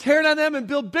 I'm going to tear down them and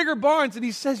build bigger barns. And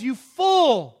he says, you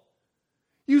fool,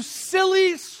 you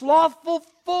silly, slothful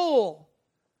fool.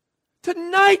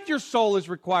 Tonight your soul is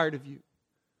required of you.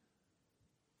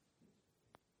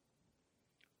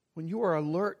 When you are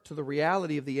alert to the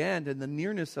reality of the end and the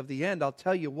nearness of the end, I'll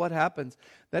tell you what happens.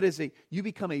 That is, you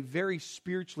become a very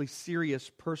spiritually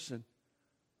serious person.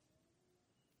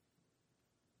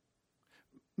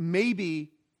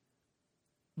 Maybe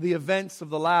the events of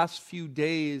the last few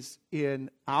days in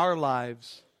our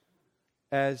lives,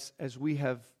 as we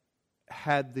have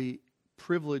had the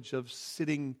privilege of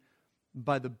sitting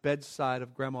by the bedside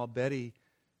of Grandma Betty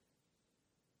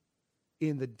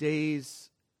in the days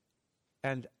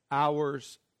and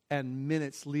hours and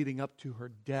minutes leading up to her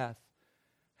death,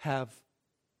 have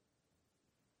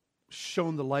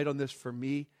shown the light on this for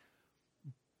me.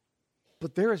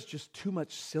 But there is just too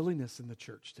much silliness in the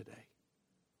church today.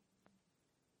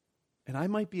 And I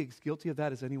might be as guilty of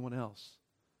that as anyone else.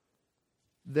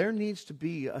 There needs to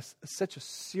be such a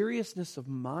seriousness of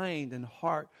mind and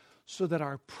heart so that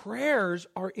our prayers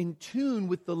are in tune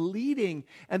with the leading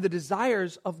and the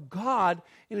desires of God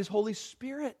in His Holy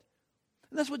Spirit.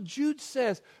 And that's what Jude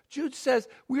says. Jude says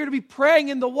we are to be praying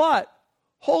in the what?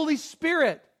 Holy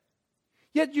Spirit.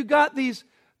 Yet you got these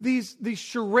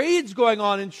charades going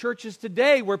on in churches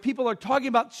today where people are talking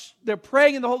about they're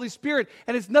praying in the Holy Spirit,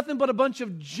 and it's nothing but a bunch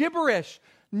of gibberish.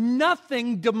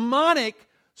 Nothing demonic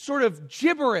sort of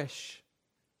gibberish.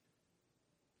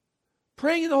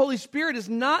 Praying in the Holy Spirit is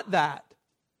not that.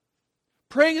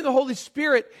 Praying in the Holy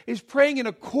Spirit is praying in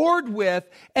accord with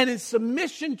and in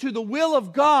submission to the will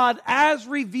of God as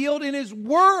revealed in His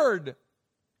Word.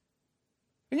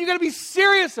 And you've got to be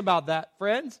serious about that,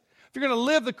 friends. If you're going to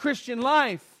live the Christian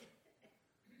life,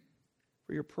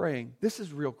 for your praying, this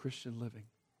is real Christian living.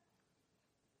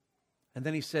 And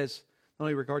then he says, not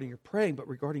only regarding your praying, but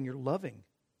regarding your loving.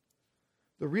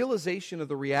 The realization of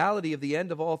the reality of the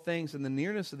end of all things and the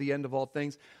nearness of the end of all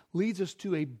things leads us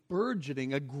to a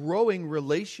burgeoning, a growing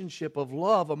relationship of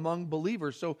love among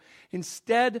believers. So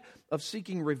instead of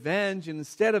seeking revenge and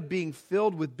instead of being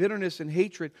filled with bitterness and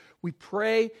hatred, we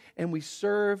pray and we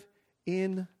serve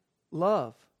in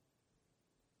love.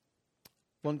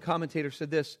 One commentator said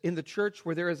this: in the church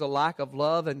where there is a lack of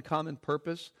love and common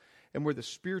purpose, and where the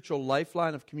spiritual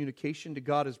lifeline of communication to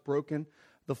God is broken,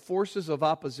 the forces of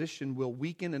opposition will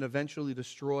weaken and eventually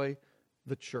destroy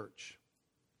the church.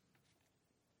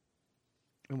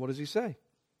 And what does he say?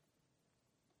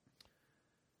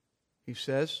 He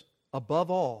says,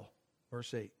 above all,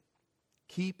 verse 8,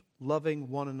 keep loving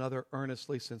one another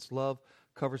earnestly, since love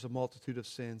covers a multitude of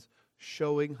sins,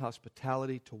 showing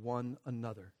hospitality to one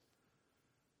another.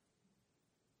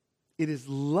 It is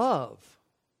love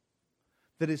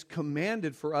that is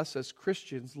commanded for us as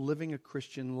Christians living a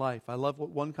Christian life. I love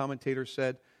what one commentator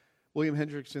said William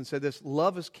Hendrickson said this: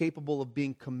 love is capable of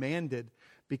being commanded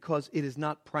because it is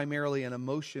not primarily an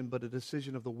emotion, but a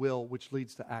decision of the will which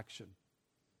leads to action.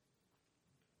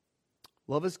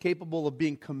 Love is capable of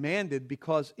being commanded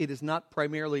because it is not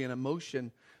primarily an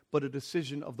emotion, but a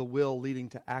decision of the will leading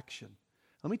to action.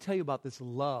 Let me tell you about this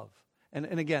love. And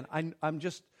again, I'm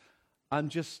just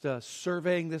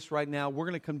surveying this right now. We're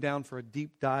going to come down for a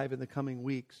deep dive in the coming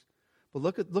weeks. But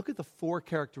look at the 4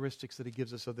 characteristics that he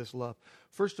gives us of this love.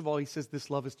 First of all, he says this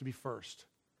love is to be first.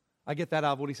 I get that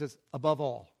out of what he says, above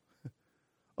all.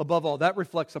 Above all, that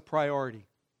reflects a priority.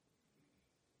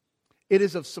 It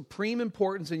is of supreme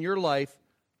importance in your life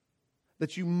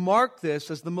that you mark this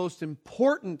as the most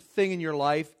important thing in your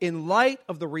life in light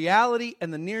of the reality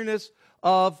and the nearness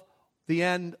of the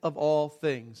end of all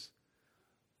things.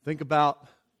 Think about,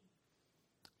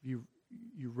 you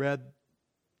read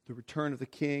The Return of the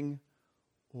King,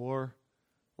 or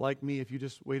like me, if you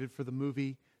just waited for the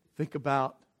movie, think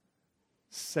about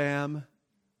Sam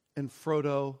and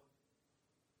Frodo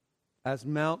as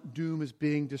Mount Doom is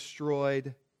being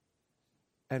destroyed,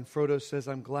 and Frodo says,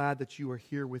 "I'm glad that you are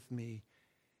here with me,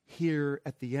 here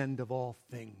at the end of all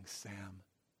things, Sam."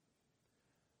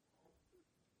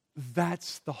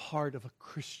 That's the heart of a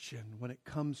Christian when it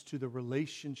comes to the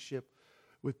relationship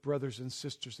with brothers and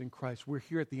sisters in Christ. We're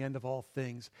here at the end of all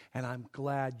things, and I'm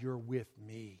glad you're with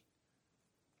me.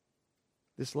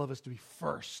 This love is to be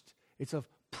first. It's of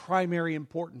primary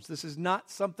importance. This is not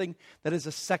something that is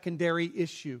a secondary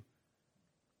issue.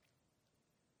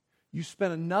 You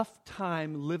spend enough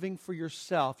time living for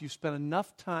yourself. You spend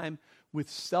enough time with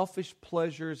selfish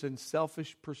pleasures and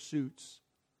selfish pursuits.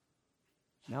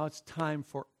 Now it's time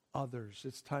for others.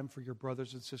 It's time for your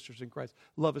brothers and sisters in Christ.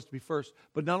 Love is to be first.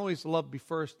 But not only is love to be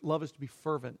first, love is to be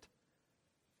fervent.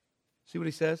 See what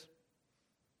he says?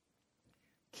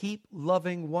 Keep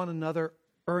loving one another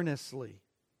earnestly.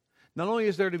 Not only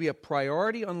is there to be a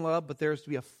priority on love, but there is to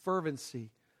be a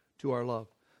fervency to our love.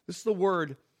 This is the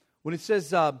word, when it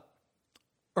says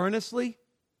earnestly,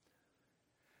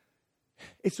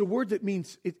 it's a word that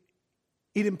means, it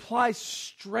implies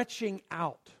stretching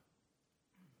out.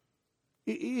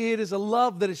 It is a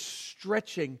love that is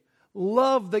stretching.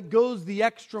 Love that goes the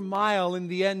extra mile in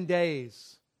the end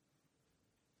days.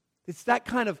 It's that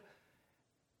kind of,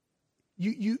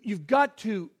 you've got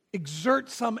to exert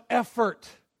some effort.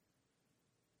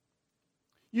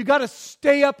 You got to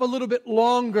stay up a little bit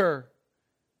longer.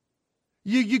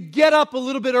 You get up a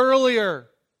little bit earlier.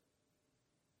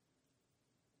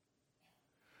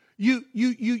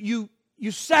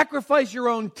 You sacrifice your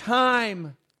own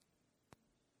time.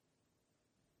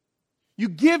 You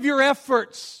give your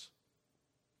efforts.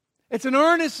 It's an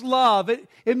earnest love.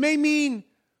 It may mean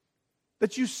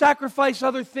that you sacrifice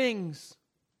other things.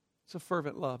 It's a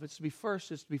fervent love. It's to be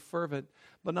first, it's to be fervent.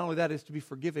 But not only that, it's to be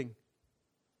forgiving.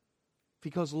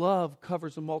 Because love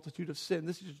covers a multitude of sin.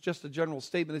 This is just a general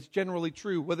statement. It's generally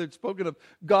true, whether it's spoken of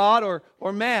God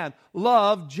or man.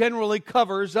 Love generally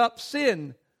covers up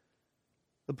sin.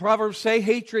 The Proverbs say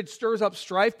hatred stirs up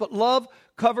strife, but love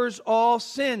covers all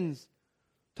sins.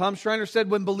 Tom Schreiner said,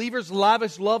 when believers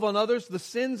lavish love on others, the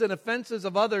sins and offenses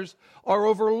of others are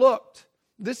overlooked.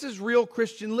 This is real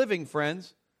Christian living,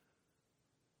 friends.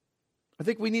 I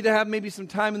think we need to have maybe some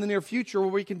time in the near future where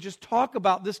we can just talk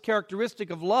about this characteristic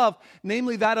of love,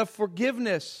 namely that of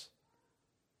forgiveness.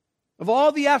 Of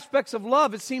all the aspects of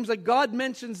love, it seems like God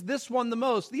mentions this one the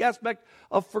most, the aspect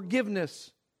of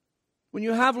forgiveness. When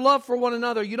you have love for one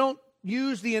another, you don't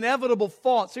use the inevitable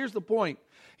faults. Here's the point.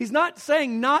 He's not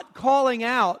saying not calling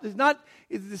out.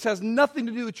 This has nothing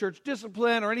to do with church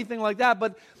discipline or anything like that.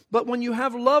 But when you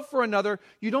have love for another,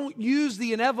 you don't use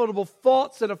the inevitable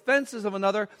faults and offenses of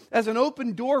another as an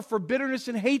open door for bitterness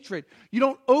and hatred. You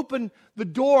don't open the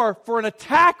door for an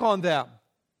attack on them.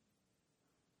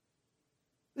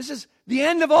 This is the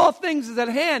end of all things is at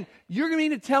hand. You're going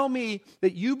to tell me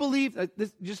that you believe,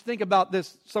 just think about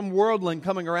this, some worldling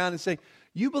coming around and saying,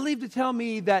 you believe to tell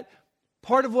me that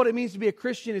part of what it means to be a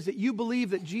Christian is that you believe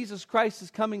that Jesus Christ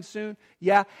is coming soon?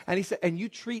 Yeah. And he said, and you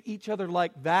treat each other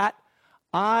like that?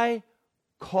 I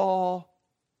call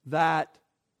that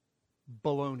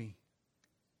baloney.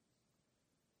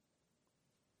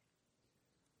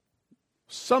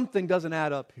 Something doesn't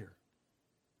add up here.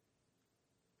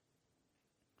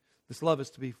 This love is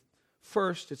to be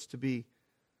first, it's to be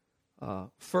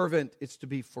fervent, it's to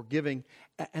be forgiving,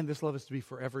 and this love is to be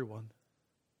for everyone.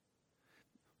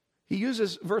 He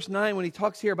uses verse 9 when he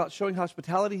talks here about showing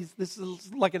hospitality. This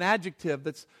is like an adjective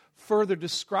that's further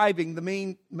describing the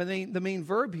main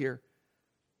verb here.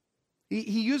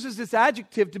 He uses this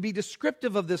adjective to be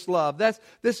descriptive of this love.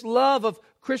 This love of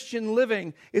Christian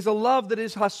living is a love that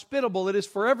is hospitable. It is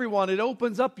for everyone. It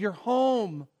opens up your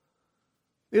home.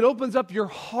 It opens up your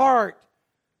heart.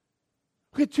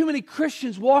 We have too many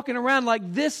Christians walking around like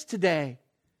this today.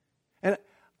 And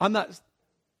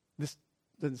this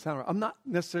doesn't sound right. I'm not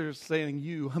necessarily saying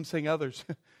you, I'm saying others.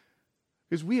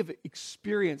 Because we have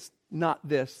experienced not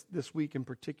this week in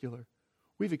particular.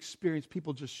 We've experienced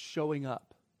people just showing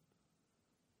up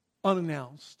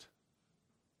unannounced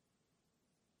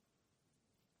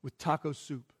with taco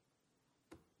soup.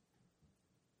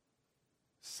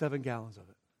 7 gallons of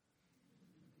it.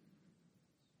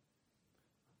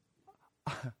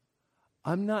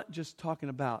 I'm not just talking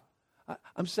about,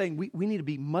 I'm saying we need to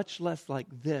be much less like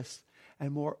this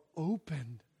and more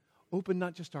open. Open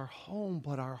not just our home,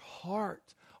 but our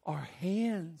heart, our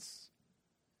hands.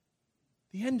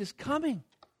 The end is coming.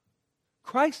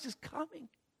 Christ is coming.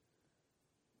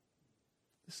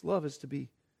 This love is to be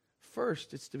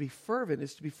first, it's to be fervent,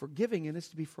 it's to be forgiving, and it's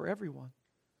to be for everyone.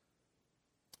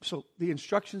 So the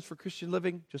instructions for Christian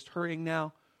living, just hurrying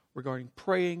now, regarding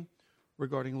praying,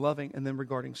 regarding loving, and then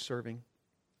regarding serving.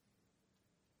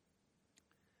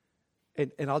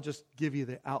 And I'll just give you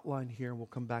the outline here, and we'll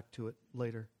come back to it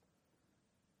later.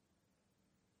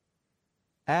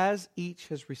 As each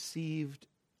has received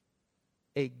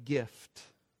a gift.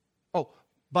 Oh,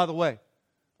 by the way,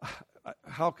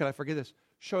 how could I forget this?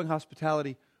 Showing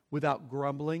hospitality without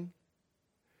grumbling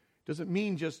doesn't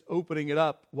mean just opening it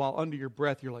up while under your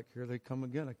breath you're like, here they come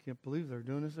again. I can't believe they're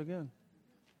doing this again.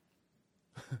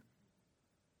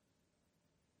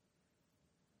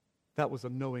 That was a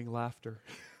knowing laughter.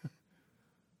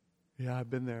 Yeah, I've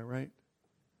been there, right?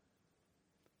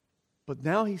 But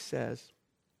now he says,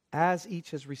 as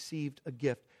each has received a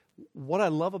gift. What I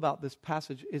love about this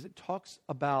passage is it talks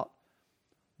about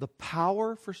the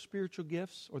power for spiritual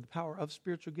gifts, or the power of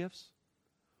spiritual gifts.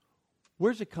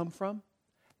 Where's it come from?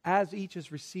 As each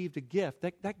has received a gift.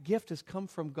 That gift has come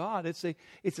from God. It's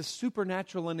a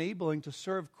supernatural enabling to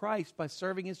serve Christ by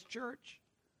serving His church.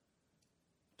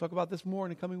 Talk about this more in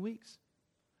the coming weeks.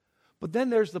 But then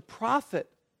there's the profit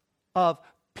of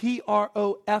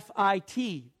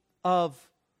P-R-O-F-I-T, of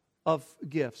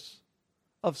gifts,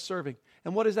 of serving.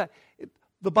 And what is that?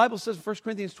 The Bible says in 1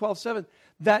 Corinthians 12:7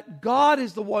 that God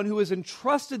is the one who has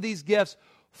entrusted these gifts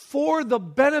for the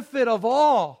benefit of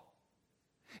all.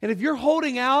 And if you're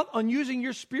holding out on using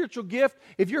your spiritual gift,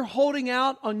 if you're holding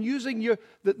out on using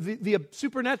the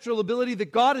supernatural ability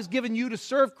that God has given you to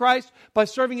serve Christ by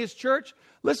serving His church,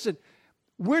 listen,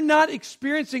 we're not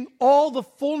experiencing all the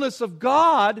fullness of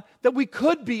God that we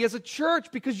could be as a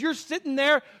church because you're sitting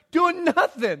there doing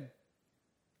nothing.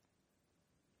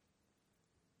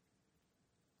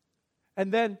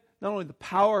 And then not only the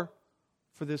power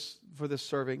for this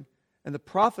serving and the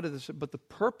profit of this, but the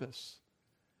purpose.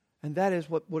 And that is,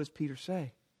 what does Peter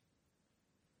say?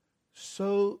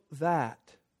 So that,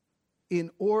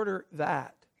 in order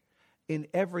that, in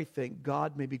everything,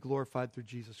 God may be glorified through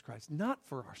Jesus Christ. Not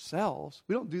for ourselves.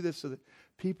 We don't do this so that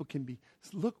people can be,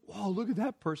 look at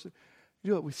that person.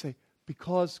 You know what we say?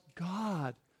 Because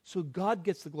God. So God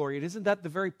gets the glory. And isn't that the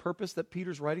very purpose that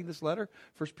Peter's writing this letter?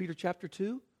 1 Peter chapter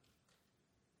 2.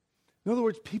 In other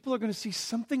words, people are going to see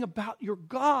something about your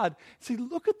God. Say,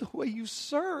 look at the way you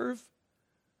serve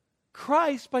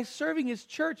Christ by serving His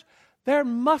church. There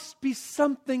must be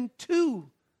something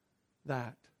to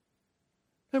that.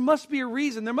 There must be a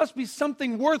reason. There must be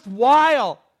something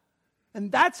worthwhile.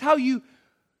 And that's how you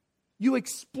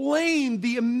explain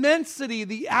the immensity,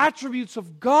 the attributes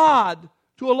of God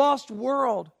to a lost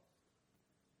world.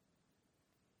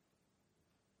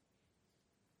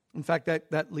 In fact,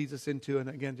 that leads us into, and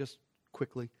again, just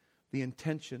quickly, the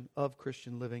intention of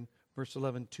Christian living. Verse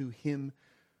 11, to Him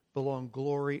belong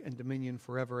glory and dominion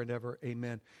forever and ever.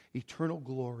 Amen. Eternal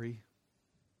glory.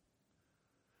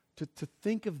 To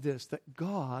think of this, that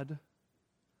God,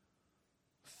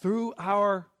 through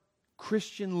our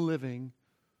Christian living,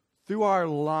 through our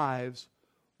lives,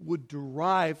 would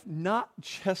derive not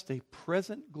just a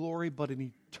present glory, but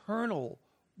an eternal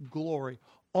glory.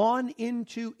 On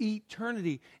into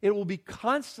eternity. It will be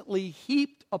constantly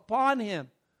heaped upon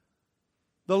Him.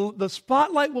 The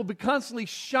spotlight will be constantly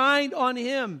shined on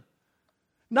Him.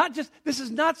 This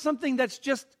is not something that's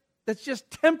just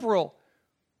temporal.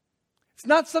 It's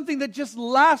not something that just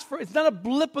lasts it's not a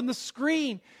blip on the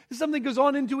screen. It's something that goes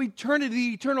on into eternity,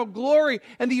 the eternal glory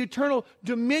and the eternal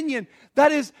dominion.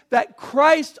 That is, that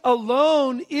Christ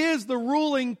alone is the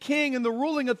ruling king and the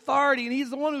ruling authority, and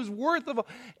He's the one who's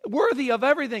worthy of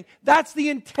everything. That's the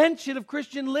intention of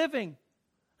Christian living.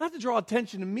 Not to draw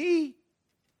attention to me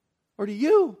or to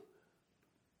you,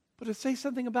 but to say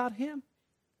something about Him.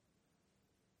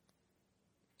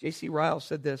 J.C. Ryle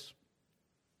said this: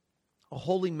 a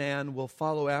holy man will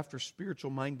follow after spiritual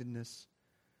mindedness.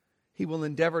 He will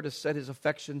endeavor to set his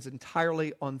affections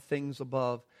entirely on things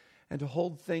above and to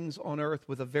hold things on earth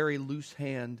with a very loose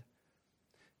hand.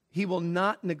 He will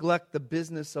not neglect the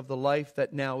business of the life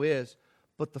that now is,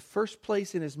 but the first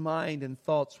place in his mind and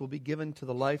thoughts will be given to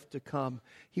the life to come.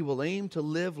 He will aim to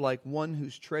live like one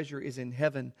whose treasure is in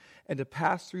heaven and to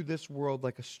pass through this world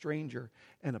like a stranger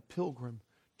and a pilgrim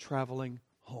traveling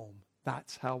home.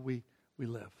 That's how we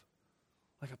live.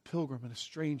 Like a pilgrim and a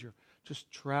stranger, just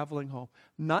traveling home.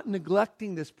 Not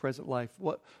neglecting this present life.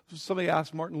 Somebody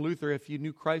asked Martin Luther, if you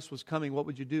knew Christ was coming, what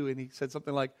would you do? And he said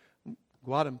something like,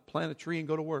 go out and plant a tree and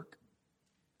go to work.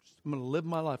 I'm going to live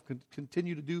my life,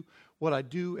 continue to do what I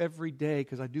do every day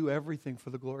because I do everything for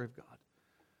the glory of God.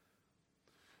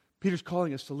 Peter's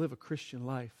calling us to live a Christian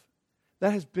life.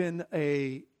 That has been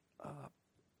a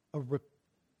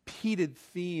repeated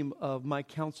theme of my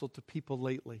counsel to people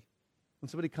lately. When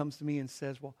somebody comes to me and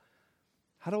says, well,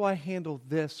 how do I handle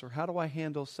this, or how do I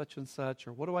handle such and such,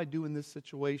 or what do I do in this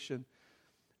situation?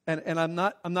 And I'm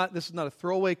not, this is not a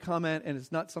throwaway comment, and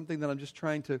it's not something that I'm just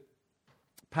trying to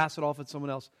pass it off at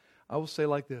someone else. I will say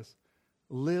like this: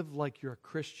 live like you're a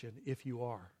Christian if you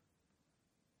are.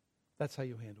 That's how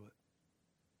you handle it.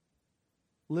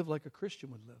 Live like a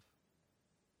Christian would live.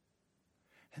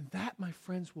 And that, my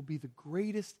friends, will be the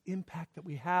greatest impact that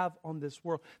we have on this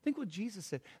world. Think what Jesus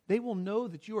said. They will know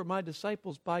that you are my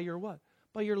disciples by your what?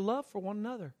 By your love for one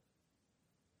another.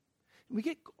 And we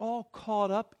get all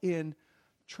caught up in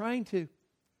trying to,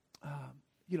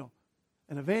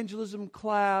 an evangelism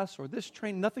class or this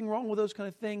training. Nothing wrong with those kind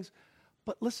of things.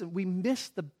 But listen, we miss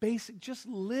the basic. Just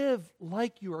live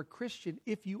like you are a Christian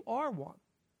if you are one.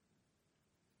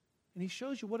 And He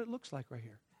shows you what it looks like right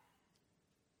here.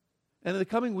 And in the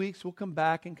coming weeks, we'll come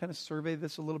back and kind of survey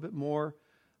this a little bit more.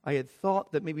 I had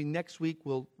thought that maybe next week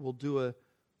we'll do a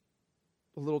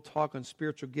little talk on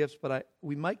spiritual gifts, but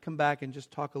we might come back and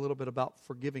just talk a little bit about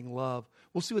forgiving love.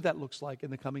 We'll see what that looks like in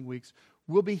the coming weeks.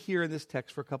 We'll be here in this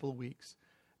text for a couple of weeks.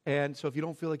 And so if you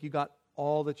don't feel like you got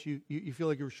all that you feel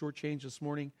like you were shortchanged this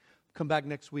morning, come back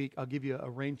next week. I'll give you a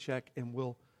rain check and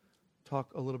we'll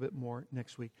talk a little bit more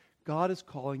next week. God is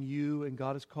calling you and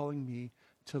God is calling me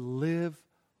to live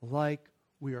like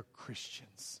we are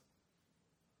Christians.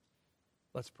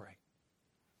 Let's pray.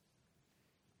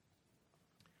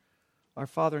 Our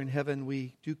Father in heaven,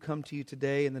 we do come to you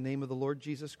today in the name of the Lord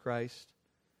Jesus Christ.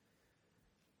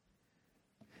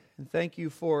 And thank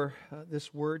you for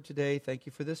this word today. Thank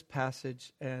you for this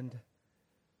passage. And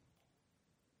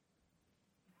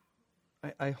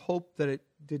I hope that it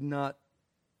did not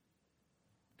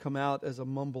come out as a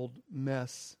mumbled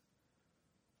mess.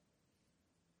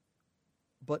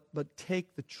 But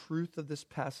take the truth of this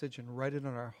passage and write it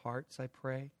on our hearts, I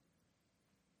pray.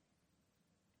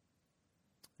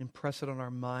 Impress it on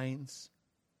our minds.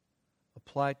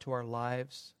 Apply it to our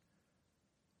lives.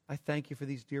 I thank you for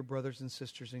these dear brothers and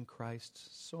sisters in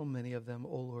Christ. So many of them,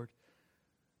 oh Lord,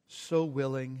 so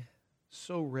willing,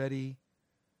 so ready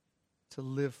to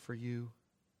live for you.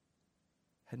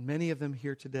 And many of them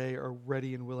here today are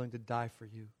ready and willing to die for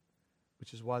you,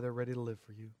 which is why they're ready to live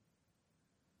for you.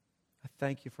 I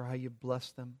thank you for how you bless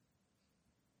them.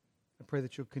 I pray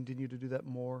that you'll continue to do that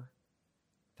more.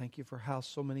 Thank you for how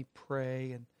so many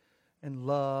pray and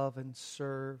love and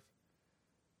serve.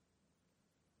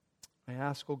 I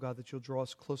ask, oh God, that you'll draw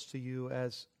us close to you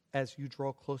as you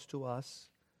draw close to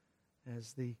us,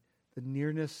 as the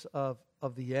nearness of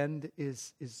the end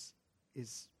is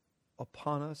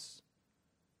upon us.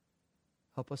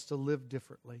 Help us to live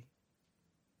differently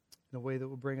in a way that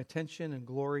will bring attention and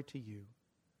glory to you.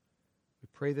 We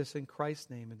pray this in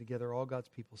Christ's name, and together all God's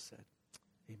people said,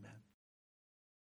 amen.